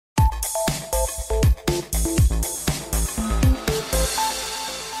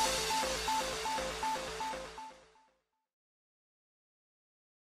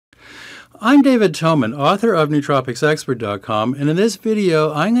I'm David Toman, author of nootropicsexpert.com, and in this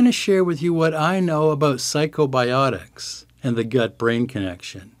video I'm going to share with you what I know about psychobiotics and the gut-brain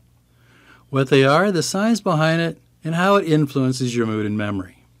connection. What they are, the science behind it, and how it influences your mood and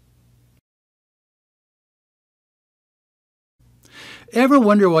memory. Ever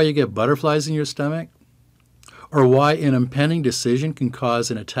wonder why you get butterflies in your stomach? Or why an impending decision can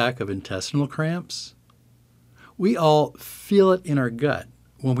cause an attack of intestinal cramps? We all feel it in our gut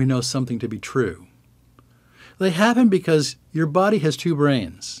when we know something to be true. They happen because your body has two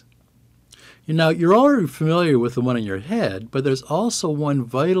brains. Now, you're already familiar with the one in your head, but there's also one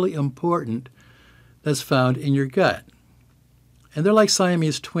vitally important that's found in your gut. And they're like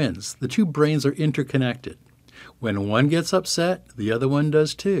Siamese twins. The two brains are interconnected. When one gets upset, the other one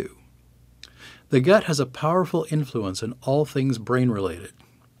does too. The gut has a powerful influence on all things brain-related.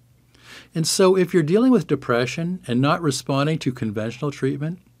 And so if you're dealing with depression and not responding to conventional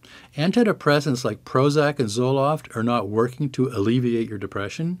treatment, antidepressants like Prozac and Zoloft are not working to alleviate your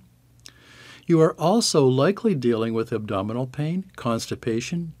depression, you are also likely dealing with abdominal pain,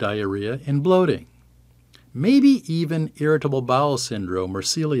 constipation, diarrhea, and bloating. Maybe even irritable bowel syndrome or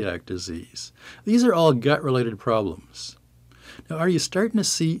celiac disease. These are all gut-related problems. Now, are you starting to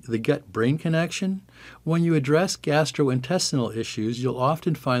see the gut-brain connection? When you address gastrointestinal issues, you'll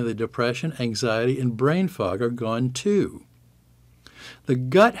often find that depression, anxiety, and brain fog are gone too. The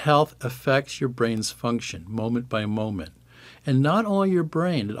gut health affects your brain's function moment by moment. And not only your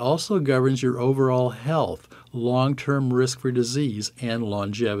brain, it also governs your overall health, long-term risk for disease, and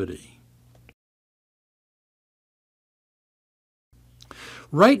longevity.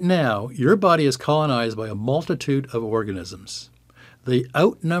 Right now, your body is colonized by a multitude of organisms. They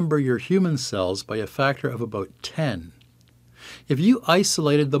outnumber your human cells by a factor of about 10. If you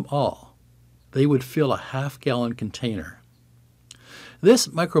isolated them all, they would fill a half-gallon container. This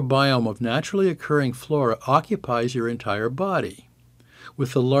microbiome of naturally occurring flora occupies your entire body,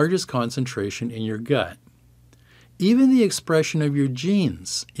 with the largest concentration in your gut. Even the expression of your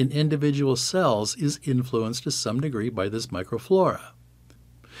genes in individual cells is influenced to some degree by this microflora.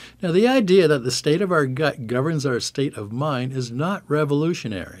 Now, the idea that the state of our gut governs our state of mind is not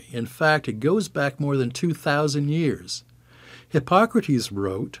revolutionary. In fact, it goes back more than 2,000 years. Hippocrates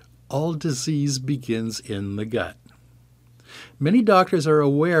wrote, "All disease begins in the gut." Many doctors are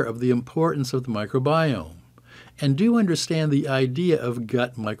aware of the importance of the microbiome and do understand the idea of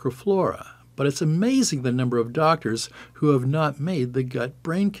gut microflora, but it's amazing the number of doctors who have not made the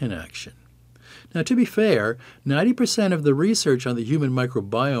gut-brain connection. Now, to be fair, 90% of the research on the human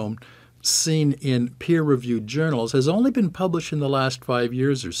microbiome seen in peer-reviewed journals has only been published in the last 5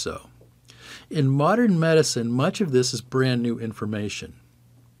 years or so. In modern medicine, much of this is brand new information.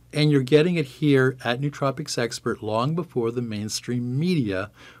 And you're getting it here at Nootropics Expert long before the mainstream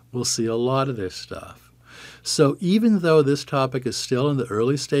media will see a lot of this stuff. So even though this topic is still in the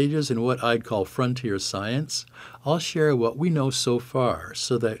early stages in what I'd call frontier science, I'll share what we know so far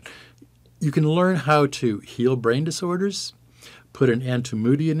so that you can learn how to heal brain disorders, put an end to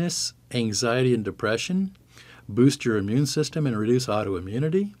moodiness, anxiety, and depression, boost your immune system and reduce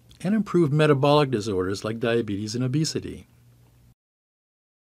autoimmunity, and improve metabolic disorders like diabetes and obesity.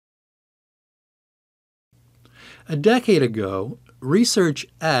 A decade ago, research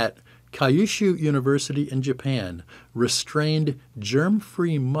at Kyushu University in Japan restrained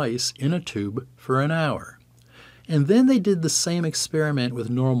germ-free mice in a tube for an hour. And then they did the same experiment with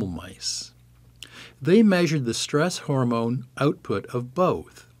normal mice. They measured the stress hormone output of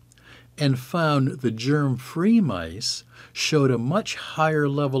both and found the germ-free mice showed a much higher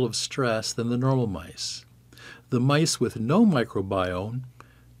level of stress than the normal mice. The mice with no microbiome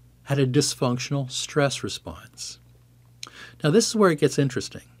had a dysfunctional stress response. Now, this is where it gets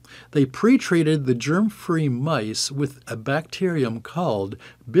interesting. They pre-treated the germ-free mice with a bacterium called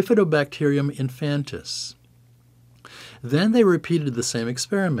Bifidobacterium infantis. Then they repeated the same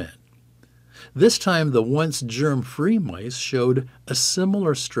experiment. This time, the once germ-free mice showed a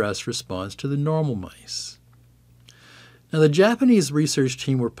similar stress response to the normal mice. Now, the Japanese research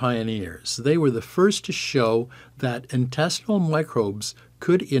team were pioneers. They were the first to show that intestinal microbes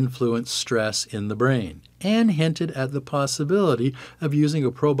could influence stress in the brain and hinted at the possibility of using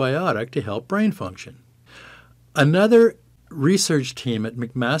a probiotic to help brain function. Another research team at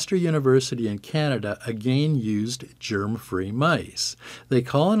McMaster University in Canada again used germ-free mice. They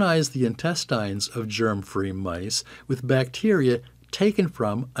colonized the intestines of germ-free mice with bacteria taken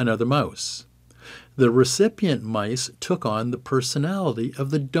from another mouse. The recipient mice took on the personality of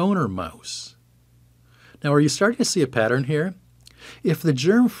the donor mouse. Now, are you starting to see a pattern here? If the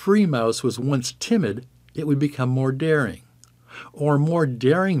germ-free mouse was once timid, it would become more daring. Or more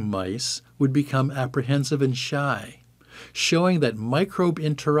daring mice would become apprehensive and shy, showing that microbe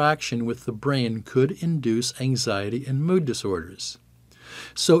interaction with the brain could induce anxiety and mood disorders.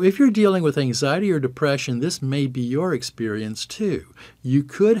 So if you're dealing with anxiety or depression, this may be your experience too. You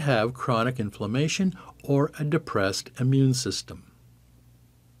could have chronic inflammation or a depressed immune system.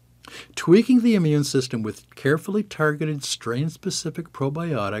 Tweaking the immune system with carefully targeted strain-specific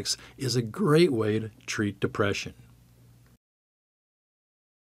probiotics is a great way to treat depression.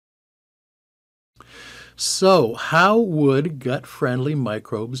 So, how would gut-friendly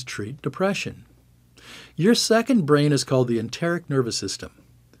microbes treat depression? Your second brain is called the enteric nervous system.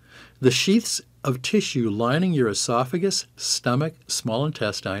 The sheaths of tissue lining your esophagus, stomach, small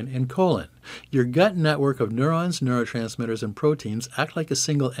intestine, and colon. Your gut network of neurons, neurotransmitters, and proteins act like a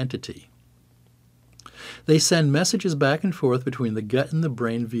single entity. They send messages back and forth between the gut and the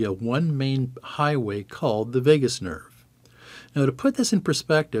brain via one main highway called the vagus nerve. Now, to put this in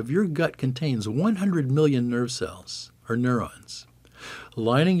perspective, your gut contains 100 million nerve cells, or neurons,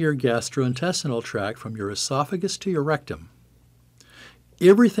 lining your gastrointestinal tract from your esophagus to your rectum.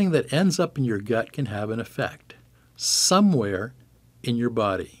 Everything that ends up in your gut can have an effect somewhere in your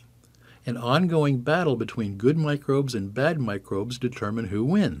body. An ongoing battle between good microbes and bad microbes determine who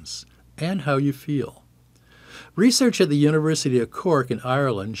wins and how you feel. Research at the University of Cork in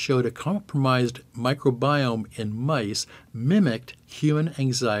Ireland showed a compromised microbiome in mice mimicked human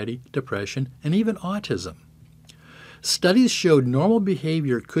anxiety, depression, and even autism. Studies showed normal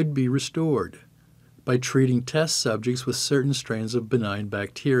behavior could be restored by treating test subjects with certain strains of benign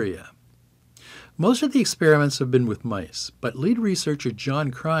bacteria. Most of the experiments have been with mice, but lead researcher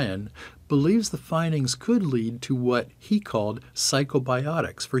John Cryan believes the findings could lead to what he called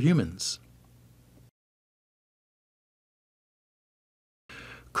psychobiotics for humans.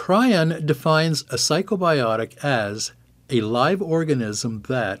 Cryan defines a psychobiotic as a live organism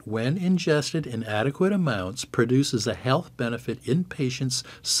that, when ingested in adequate amounts, produces a health benefit in patients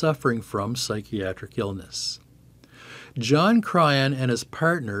suffering from psychiatric illness. John Cryan and his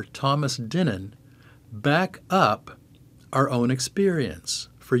partner, Thomas Dinan, back up our own experience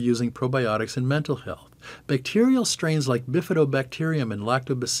for using probiotics in mental health. Bacterial strains like Bifidobacterium and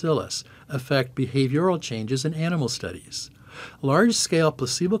Lactobacillus affect behavioral changes in animal studies. Large-scale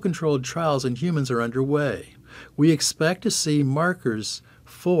placebo-controlled trials in humans are underway. We expect to see markers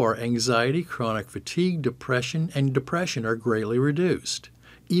for anxiety, chronic fatigue, depression are greatly reduced.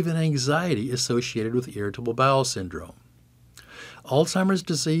 Even anxiety associated with irritable bowel syndrome. Alzheimer's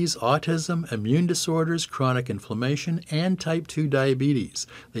disease, autism, immune disorders, chronic inflammation, and type 2 diabetes.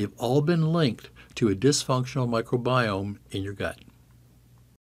 They've all been linked to a dysfunctional microbiome in your gut.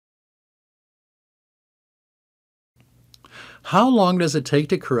 How long does it take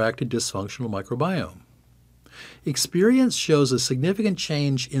to correct a dysfunctional microbiome? Experience shows a significant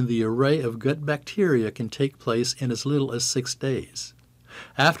change in the array of gut bacteria can take place in as little as 6 days,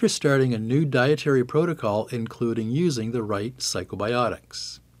 after starting a new dietary protocol including using the right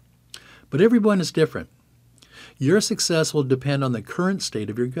psychobiotics. But everyone is different. Your success will depend on the current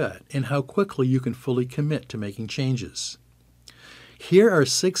state of your gut and how quickly you can fully commit to making changes. Here are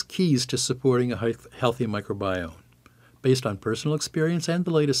 6 keys to supporting a healthy microbiome, based on personal experience and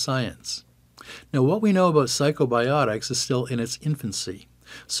the latest science. Now, what we know about psychobiotics is still in its infancy.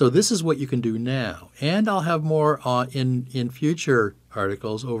 So this is what you can do now. And I'll have more in future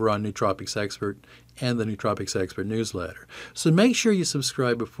articles over on Nootropics Expert and the Nootropics Expert newsletter. So make sure you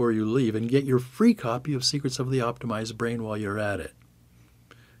subscribe before you leave and get your free copy of Secrets of the Optimized Brain while you're at it.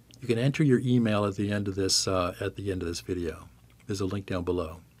 You can enter your email at the end of this video. There's a link down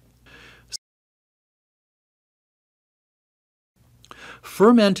below.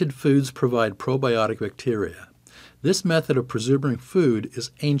 Fermented foods provide probiotic bacteria. This method of preserving food is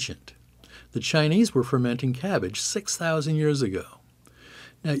ancient. The Chinese were fermenting cabbage 6,000 years ago.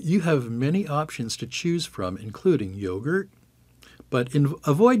 Now, you have many options to choose from, including yogurt, but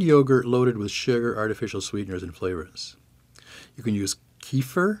avoid yogurt loaded with sugar, artificial sweeteners, and flavors. You can use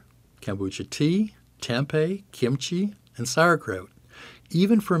kefir, kombucha tea, tempeh, kimchi, and sauerkraut.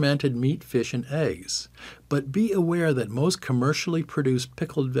 Even fermented meat, fish, and eggs. But be aware that most commercially produced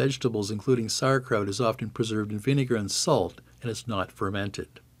pickled vegetables, including sauerkraut, is often preserved in vinegar and salt, and is not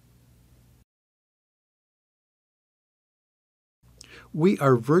fermented. We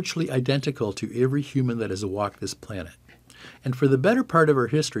are virtually identical to every human that has walked this planet. And for the better part of our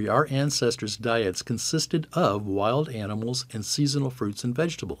history, our ancestors' diets consisted of wild animals and seasonal fruits and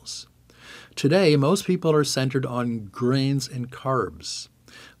vegetables. Today, most people are centered on grains and carbs,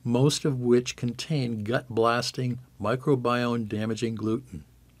 most of which contain gut-blasting, microbiome-damaging gluten.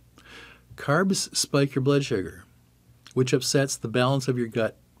 Carbs spike your blood sugar, which upsets the balance of your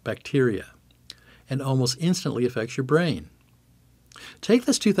gut bacteria. and almost instantly affects your brain. Take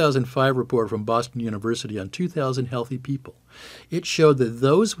this 2005 report from Boston University on 2,000 healthy people. It showed that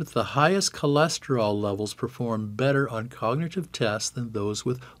those with the highest cholesterol levels perform better on cognitive tests than those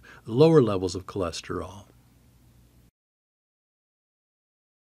with lower levels of cholesterol.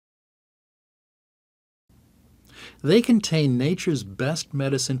 They contain nature's best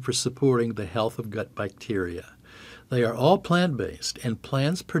medicine for supporting the health of gut bacteria. They are all plant-based, and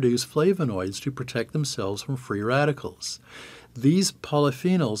plants produce flavonoids to protect themselves from free radicals. These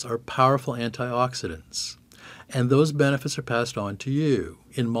polyphenols are powerful antioxidants, and those benefits are passed on to you.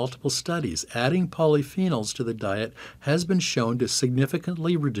 In multiple studies, adding polyphenols to the diet has been shown to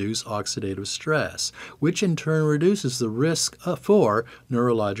significantly reduce oxidative stress, which in turn reduces the risk for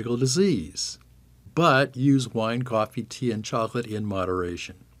neurological disease. But use wine, coffee, tea, and chocolate in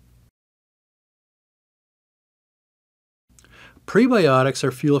moderation. Prebiotics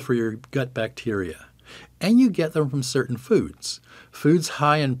are fuel for your gut bacteria, and you get them from certain foods. Foods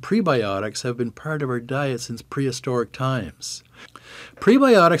high in prebiotics have been part of our diet since prehistoric times.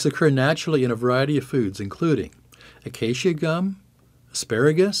 Prebiotics occur naturally in a variety of foods, including acacia gum,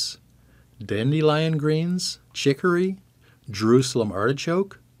 asparagus, dandelion greens, chicory, Jerusalem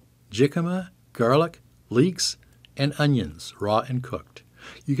artichoke, jicama, garlic, leeks, and onions, raw and cooked.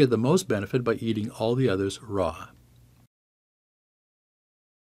 You get the most benefit by eating all the others raw.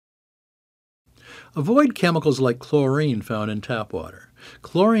 Avoid chemicals like chlorine found in tap water.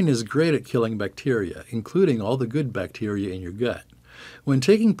 Chlorine is great at killing bacteria, including all the good bacteria in your gut. When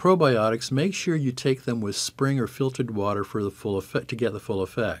taking probiotics, make sure you take them with spring or filtered water for the full effect, to get the full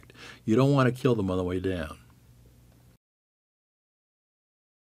effect. You don't want to kill them on the way down.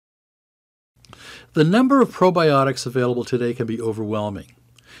 The number of probiotics available today can be overwhelming.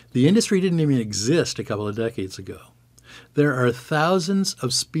 The industry didn't even exist a couple of decades ago. There are thousands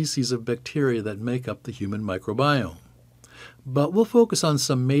of species of bacteria that make up the human microbiome. But we'll focus on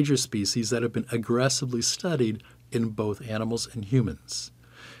some major species that have been aggressively studied in both animals and humans.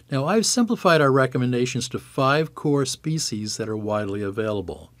 Now, I've simplified our recommendations to 5 core species that are widely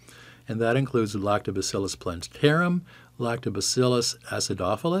available, and that includes Lactobacillus plantarum, Lactobacillus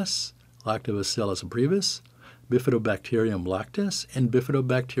acidophilus, Lactobacillus brevis, Bifidobacterium lactis, and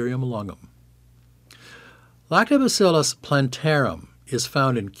Bifidobacterium longum. Lactobacillus plantarum is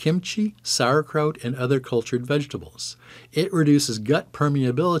found in kimchi, sauerkraut, and other cultured vegetables. It reduces gut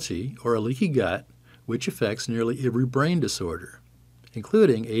permeability, or a leaky gut, which affects nearly every brain disorder,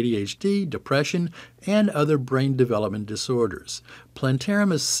 including ADHD, depression, and other brain development disorders.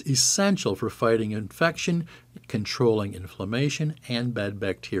 Plantarum is essential for fighting infection, controlling inflammation, and bad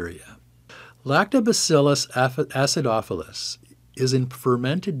bacteria. Lactobacillus acidophilus is in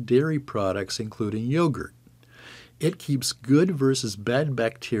fermented dairy products, including yogurt. It keeps good versus bad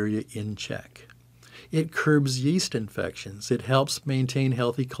bacteria in check. It curbs yeast infections. It helps maintain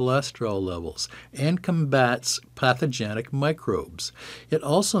healthy cholesterol levels and combats pathogenic microbes. It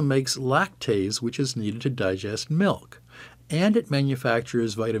also makes lactase, which is needed to digest milk. And it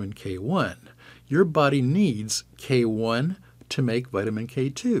manufactures vitamin K1. Your body needs K1 to make vitamin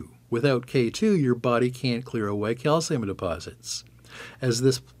K2. Without K2, your body can't clear away calcium deposits. As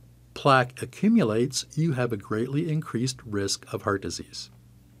this plaque accumulates, you have a greatly increased risk of heart disease.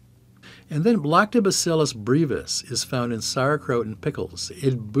 And then Lactobacillus brevis is found in sauerkraut and pickles.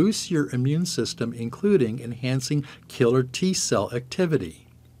 It boosts your immune system, including enhancing killer T-cell activity.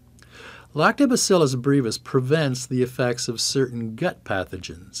 Lactobacillus brevis prevents the effects of certain gut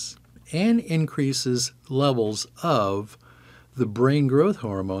pathogens and increases levels of the brain growth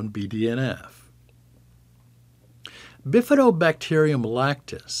hormone BDNF. Bifidobacterium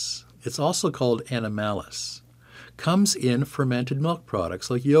lactis, it's also called animalis, comes in fermented milk products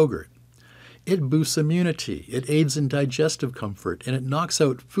like yogurt. It boosts immunity, it aids in digestive comfort, and it knocks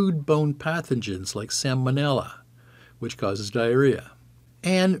out foodborne pathogens like salmonella, which causes diarrhea.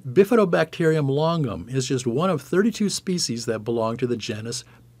 And Bifidobacterium longum is just one of 32 species that belong to the genus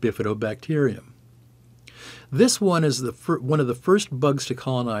Bifidobacterium. This one is one of the first bugs to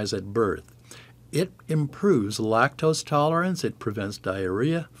colonize at birth. It improves lactose tolerance, it prevents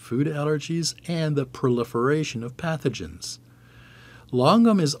diarrhea, food allergies, and the proliferation of pathogens.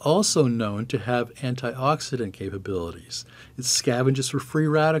 Longum is also known to have antioxidant capabilities. It scavenges for free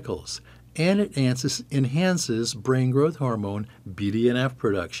radicals, and it enhances brain growth hormone BDNF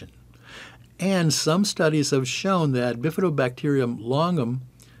production. And some studies have shown that Bifidobacterium longum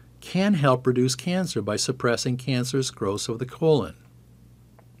can help reduce cancer by suppressing cancerous growth of the colon.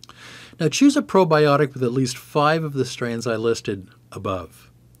 Now choose a probiotic with at least 5 of the strains I listed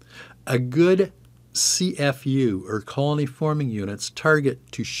above. A good CFU, or colony forming units,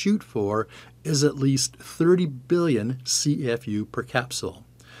 target to shoot for is at least 30 billion CFU per capsule.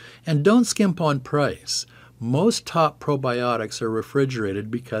 And don't skimp on price. Most top probiotics are refrigerated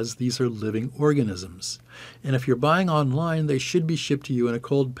because these are living organisms. And if you're buying online, they should be shipped to you in a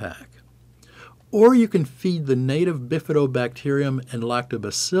cold pack. Or you can feed the native Bifidobacterium and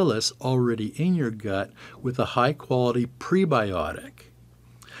Lactobacillus already in your gut with a high-quality prebiotic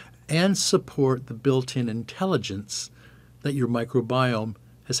and support the built-in intelligence that your microbiome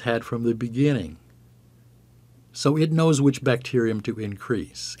has had from the beginning. So it knows which bacterium to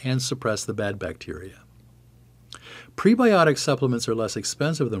increase and suppress the bad bacteria. Prebiotic supplements are less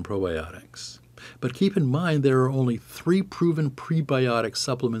expensive than probiotics, but keep in mind there are only 3 proven prebiotic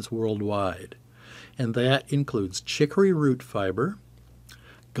supplements worldwide, and that includes chicory root fiber,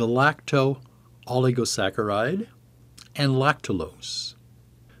 galacto-oligosaccharide, and lactulose.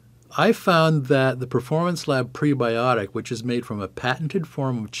 I found that the Performance Lab prebiotic, which is made from a patented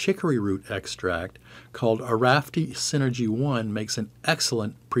form of chicory root extract called Arafti Synergy 1, makes an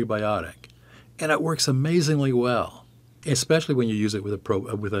excellent prebiotic, and it works amazingly well, especially when you use it with a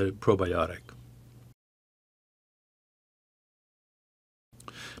probiotic.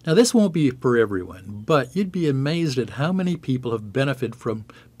 Now, this won't be for everyone, but you'd be amazed at how many people have benefited from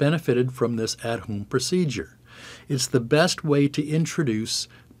this at-home procedure. It's the best way to introduce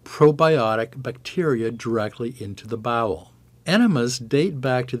probiotic bacteria directly into the bowel. Enemas date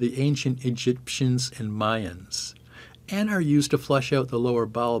back to the ancient Egyptians and Mayans and are used to flush out the lower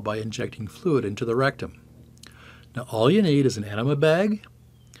bowel by injecting fluid into the rectum. Now, all you need is an enema bag,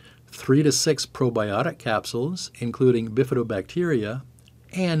 3 to 6 probiotic capsules, including Bifidobacteria,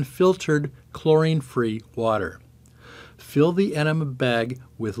 and filtered chlorine-free water. Fill the enema bag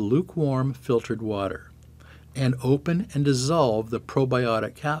with lukewarm filtered water and open and dissolve the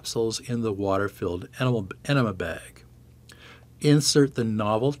probiotic capsules in the water-filled enema bag. Insert the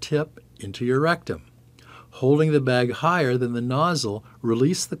novel tip into your rectum. Holding the bag higher than the nozzle,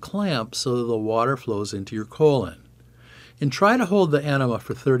 release the clamp so that the water flows into your colon. And try to hold the enema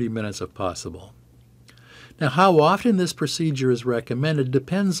for 30 minutes if possible. Now, how often this procedure is recommended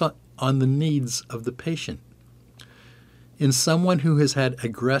depends on the needs of the patient. In someone who has had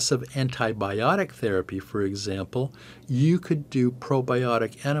aggressive antibiotic therapy, for example, you could do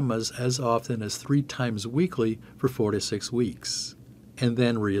probiotic enemas as often as 3 times weekly for 4 to 6 weeks, and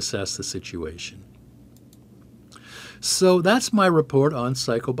then reassess the situation. So that's my report on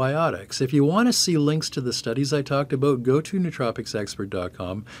psychobiotics. If you want to see links to the studies I talked about, go to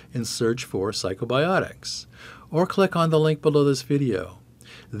nootropicsexpert.com and search for psychobiotics, or click on the link below this video.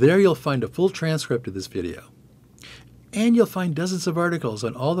 There you'll find a full transcript of this video. And you'll find dozens of articles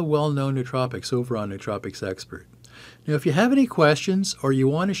on all the well-known nootropics over on Nootropics Expert. Now, if you have any questions or you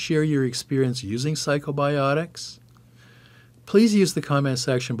want to share your experience using psychobiotics, please use the comment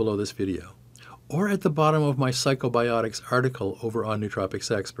section below this video or at the bottom of my Psychobiotics article over on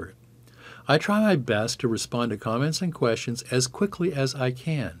Nootropics Expert. I try my best to respond to comments and questions as quickly as I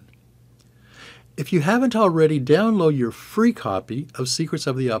can. If you haven't already, download your free copy of Secrets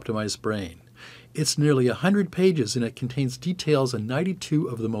of the Optimized Brain. It's nearly 100 pages and it contains details on 92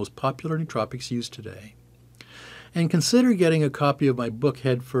 of the most popular nootropics used today. And consider getting a copy of my book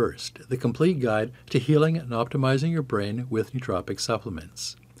Head First, the complete guide to healing and optimizing your brain with nootropic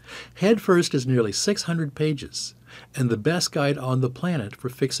supplements. Head First is nearly 600 pages and the best guide on the planet for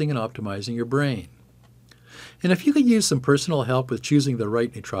fixing and optimizing your brain. And if you could use some personal help with choosing the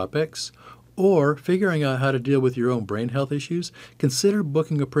right nootropics, or figuring out how to deal with your own brain health issues, consider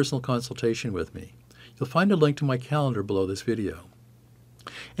booking a personal consultation with me. You'll find a link to my calendar below this video.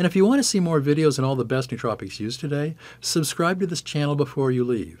 And if you want to see more videos on all the best nootropics used today, subscribe to this channel before you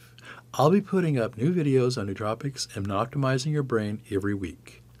leave. I'll be putting up new videos on nootropics and optimizing your brain every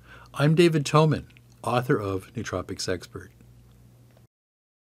week. I'm David Toman, author of Nootropics Expert.